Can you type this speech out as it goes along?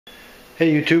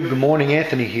Hey YouTube, good morning.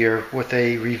 Anthony here with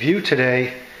a review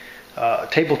today,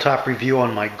 tabletop review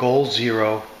on my Goal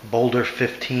Zero Boulder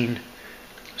 15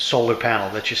 solar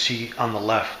panel that you see on the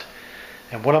left.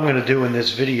 And what I'm going to do in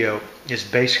this video is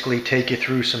basically take you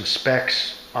through some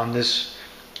specs on this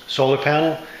solar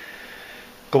panel,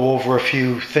 go over a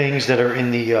few things that are in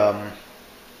the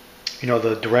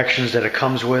the directions that it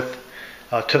comes with.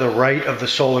 To the right of the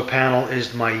solar panel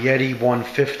is my Yeti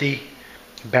 150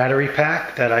 battery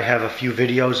pack that I have a few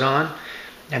videos on,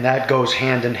 and that goes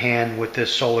hand in hand with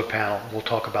this solar panel. We'll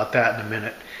talk about that in a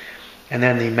minute. And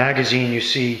then the magazine you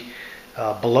see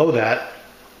below that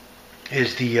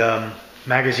is the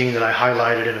magazine that I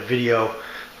highlighted in a video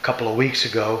a couple of weeks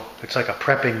ago. It's like a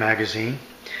prepping magazine,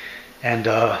 and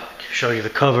show you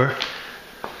the cover.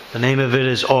 The name of it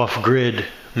is Off Grid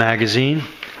Magazine.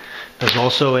 There's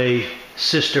also a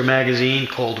sister magazine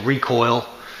called Recoil,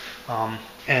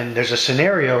 and there's a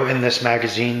scenario in this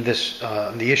magazine,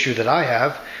 the issue that I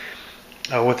have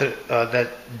with it that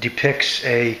depicts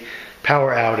a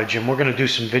power outage, and we're going to do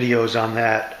some videos on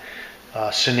that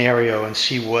scenario and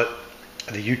see what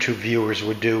the YouTube viewers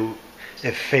would do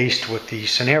if faced with the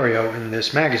scenario in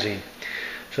this magazine.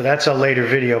 So that's a later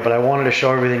video, but I wanted to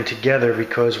show everything together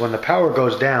because when the power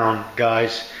goes down,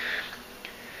 guys,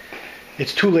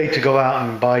 it's too late to go out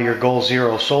and buy your Goal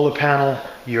Zero solar panel,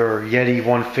 your Yeti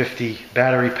 150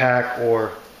 battery pack,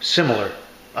 or similar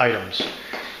items.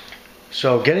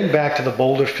 So getting back to the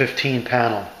Boulder 15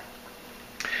 panel,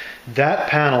 that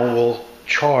panel will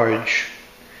charge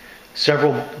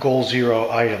several Goal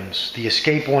Zero items. The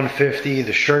Escape 150,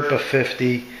 the Sherpa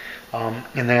 50,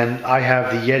 and then I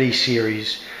have the Yeti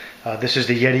series. This is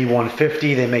the Yeti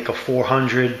 150. They make a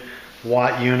 400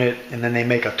 watt unit, and then they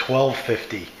make a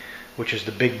 1250, which is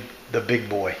the big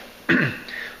boy.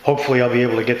 Hopefully I'll be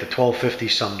able to get the 1250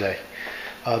 someday.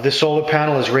 This solar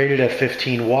panel is rated at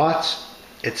 15 watts.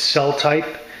 Its cell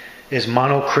type is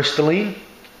monocrystalline.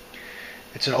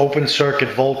 It's an open circuit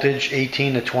voltage,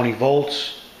 18 to 20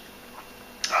 volts.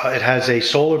 It has a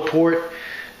solar port,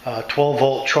 12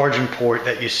 volt charging port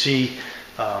that you see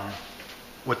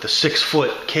with the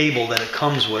 6-foot cable that it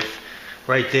comes with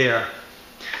right there.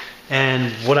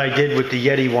 And what I did with the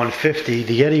Yeti 150,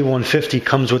 the Yeti 150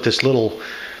 comes with this little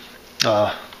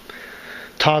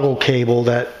toggle cable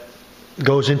that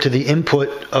goes into the input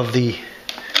of the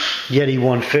Yeti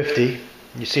 150.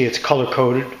 You see it's color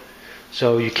coded,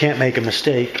 so you can't make a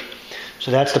mistake.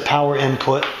 So that's the power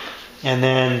input, and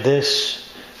then this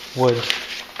would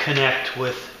connect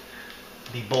with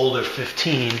the Boulder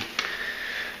 15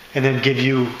 and then give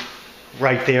you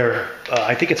right there,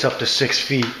 I think it's up to 6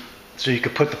 feet. So you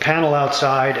could put the panel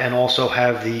outside and also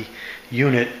have the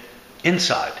unit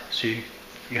inside. So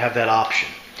you have that option.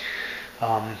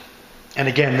 And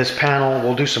again, this panel,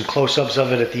 we'll do some close-ups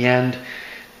of it at the end.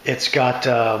 It's got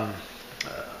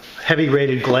heavy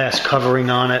rated glass covering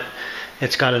on it.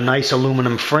 It's got a nice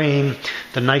aluminum frame.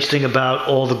 The nice thing about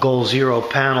all the Goal Zero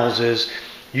panels is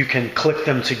you can click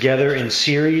them together in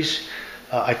series.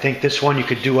 I think this one you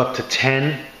could do up to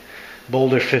 10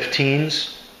 Boulder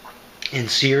 15s in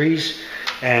series,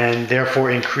 and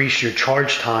therefore increase your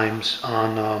charge times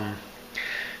on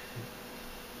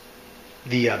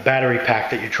the battery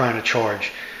pack that you're trying to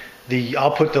charge.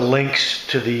 I'll put the links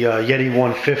to the Yeti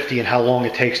 150 and how long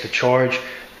it takes to charge,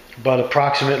 but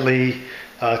approximately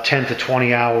 10 to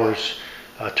 20 hours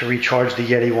to recharge the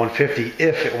Yeti 150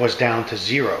 if it was down to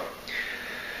zero.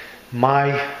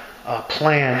 My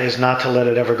plan is not to let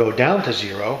it ever go down to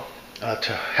zero,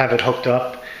 to have it hooked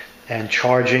up and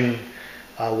charging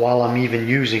while I'm even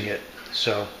using it.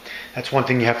 So that's one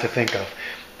thing you have to think of.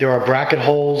 There are bracket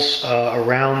holes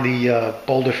around the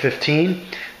Boulder 15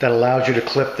 that allows you to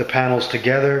clip the panels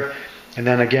together, and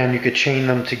then again you could chain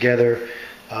them together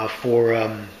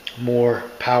for more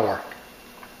power.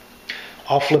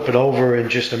 I'll flip it over in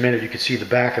just a minute. You can see the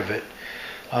back of it.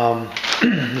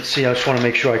 Let's see, I just want to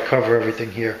make sure I cover everything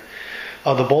here.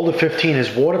 The Boulder 15 is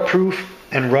waterproof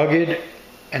and rugged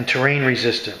and terrain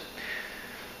resistant.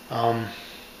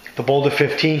 The Boulder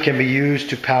 15 can be used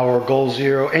to power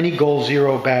any Goal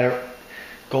Zero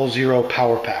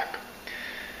power pack.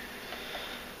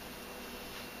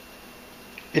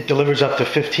 It delivers up to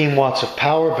 15 watts of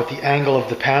power, but the angle of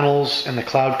the panels and the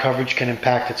cloud coverage can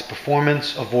impact its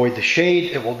performance. Avoid the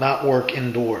shade. It will not work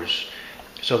indoors.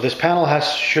 So this panel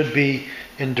should be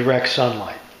in direct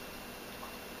sunlight.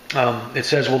 It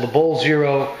says, will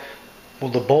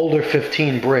the Boulder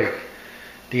 15 break?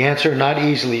 The answer, not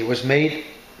easily. It was made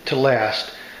to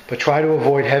last, but try to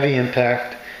avoid heavy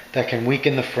impact that can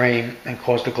weaken the frame and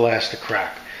cause the glass to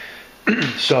crack.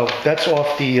 So that's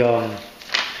off the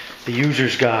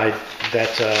user's guide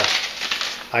that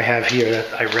I have here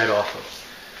that I read off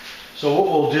of. So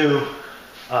what we'll do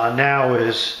now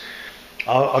is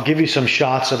I'll give you some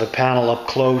shots of the panel up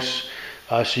close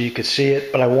so you could see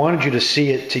it, but I wanted you to see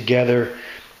it together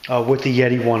with the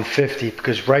Yeti 150,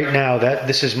 because right now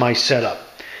this is my setup.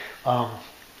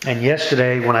 And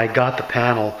yesterday when I got the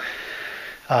panel,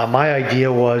 my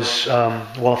idea was,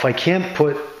 well, if I can't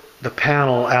put the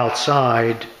panel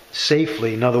outside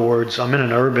safely, in other words, I'm in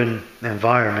an urban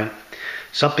environment,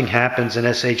 something happens in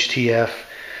SHTF,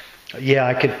 yeah,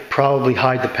 I could probably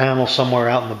hide the panel somewhere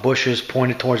out in the bushes,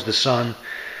 pointed towards the sun.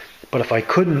 But if I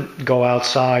couldn't go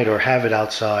outside or have it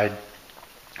outside,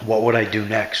 what would I do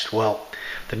next? Well,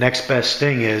 the next best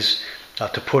thing is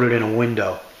to put it in a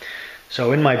window.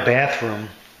 So in my bathroom,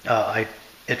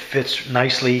 it fits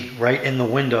nicely right in the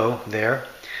window there.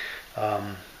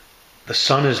 The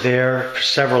sun is there for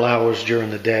several hours during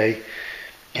the day.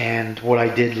 And what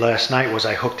I did last night was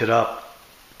I hooked it up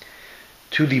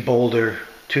to the boulder,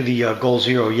 to the Goal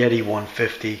Zero Yeti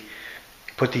 150,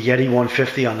 put the Yeti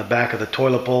 150 on the back of the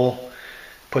toilet bowl,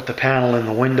 put the panel in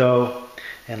the window,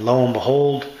 and lo and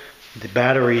behold, the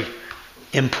battery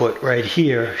input right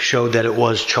here showed that it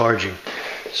was charging.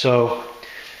 So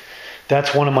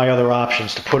that's one of my other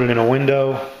options, to put it in a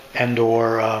window and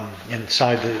or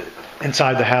inside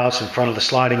the house in front of the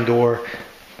sliding door,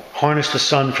 harness the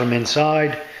sun from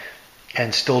inside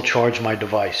and still charge my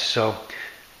device. So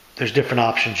there's different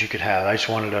options you could have. I just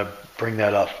wanted to bring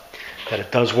that up, that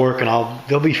it does work, and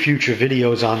there'll be future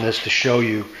videos on this to show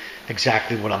you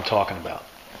exactly what I'm talking about.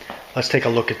 Let's take a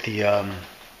look at the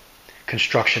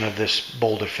construction of this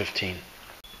Boulder 15.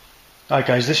 Alright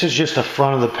guys, this is just the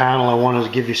front of the panel. I wanted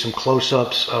to give you some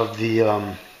close-ups of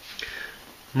the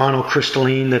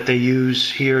monocrystalline that they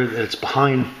use here. It's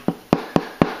behind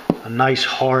a nice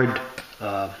hard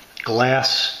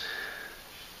glass.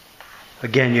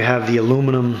 Again, you have the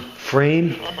aluminum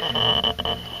frame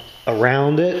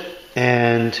around it,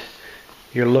 and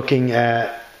you're looking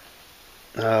at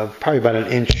probably about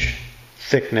an inch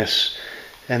thickness.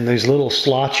 And these little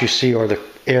slots you see are the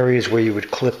areas where you would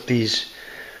clip these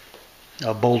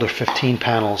Boulder 15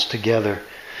 panels together.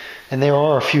 And there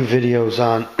are a few videos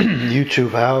on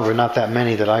YouTube, however, not that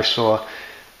many that I saw,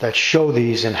 that show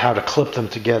these and how to clip them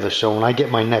together. So when I get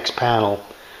my next panel,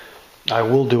 I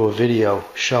will do a video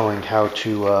showing how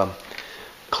to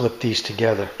clip these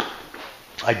together.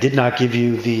 I did not give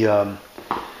you the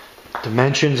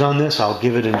dimensions on this. I'll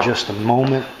give it in just a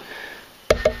moment.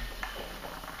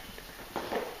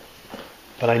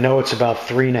 But I know it's about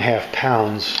 3.5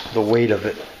 pounds, the weight of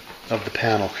it, of the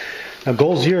panel. Now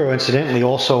Goal Zero, incidentally,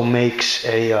 also makes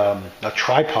a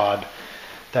tripod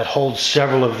that holds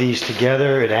several of these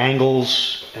together. It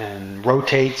angles and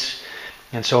rotates.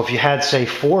 And so if you had, say,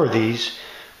 4 of these,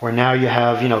 where now you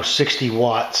have,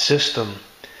 60-watt system,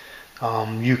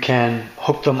 you can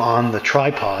hook them on the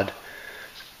tripod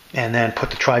and then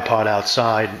put the tripod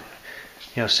outside.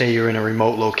 Say you're in a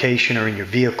remote location or in your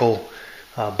vehicle,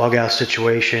 bug out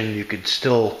situation, you could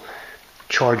still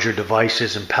charge your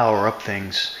devices and power up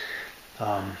things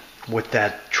with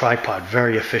that tripod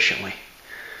very efficiently.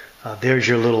 There's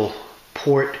your little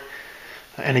port.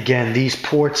 And again, these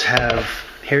ports have,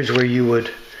 here's where you would,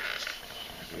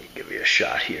 let me give you a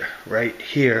shot here. Right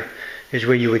here is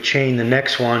where you would chain the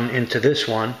next one into this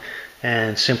one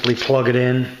and simply plug it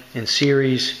in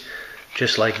series,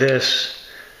 just like this,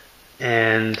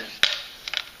 and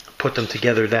put them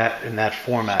together in that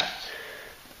format.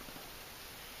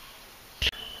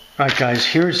 Alright guys,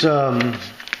 here's the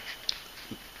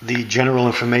general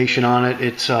information on it.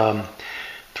 It's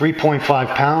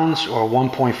 3.5 pounds or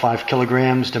 1.5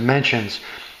 kilograms. Dimensions: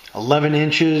 11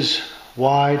 inches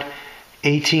wide,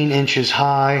 18 inches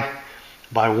high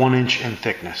by 1 inch in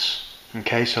thickness.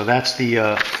 Okay, so that's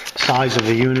the size of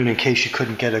the unit, in case you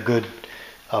couldn't get a good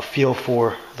feel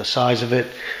for the size of it.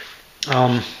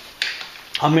 I'm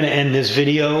going to end this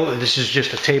video. This is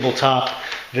just a tabletop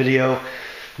video.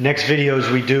 Next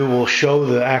videos we do will show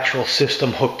the actual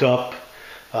system hooked up,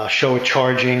 show it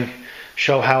charging,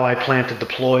 show how I plan to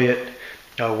deploy it,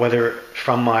 whether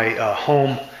from my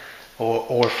home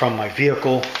or from my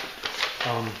vehicle.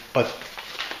 But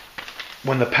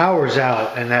when the power's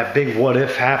out and that big what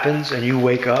if happens and you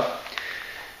wake up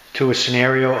to a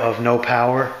scenario of no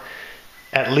power,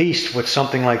 at least with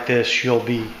something like this, you'll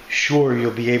be sure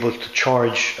you'll be able to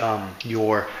charge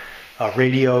your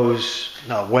radios,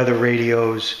 weather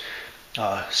radios,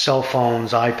 cell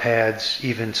phones, iPads,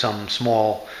 even some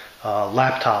small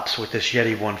laptops with this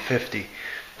Yeti 150,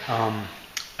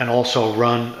 and also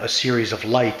run a series of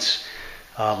lights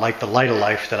like the Light of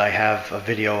Life that I have a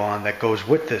video on that goes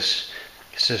with this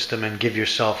system, and give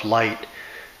yourself light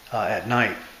at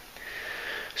night.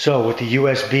 So with the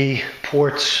USB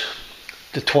ports,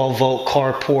 the 12 volt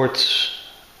car ports,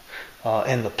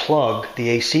 and the plug, the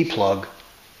AC plug,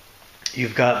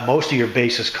 you've got most of your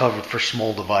bases covered for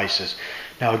small devices.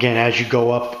 Now again, as you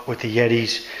go up with the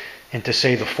Yetis into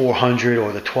say the 400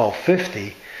 or the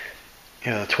 1250,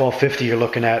 the 1250 you're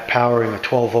looking at powering a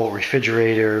 12 volt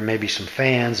refrigerator, maybe some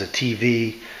fans, a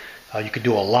TV. You could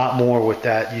do a lot more with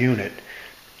that unit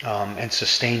and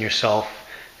sustain yourself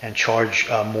and charge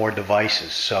more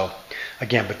devices. So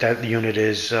again, but that unit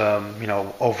is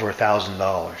over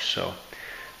 $1,000. So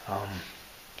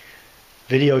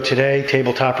video today,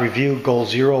 tabletop review, Goal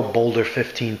Zero Boulder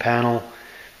 15 panel,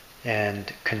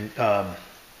 and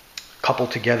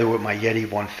coupled together with my Yeti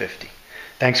 150.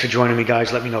 Thanks for joining me,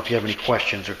 guys. Let me know if you have any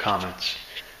questions or comments.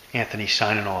 Anthony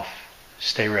signing off.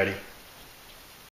 Stay ready.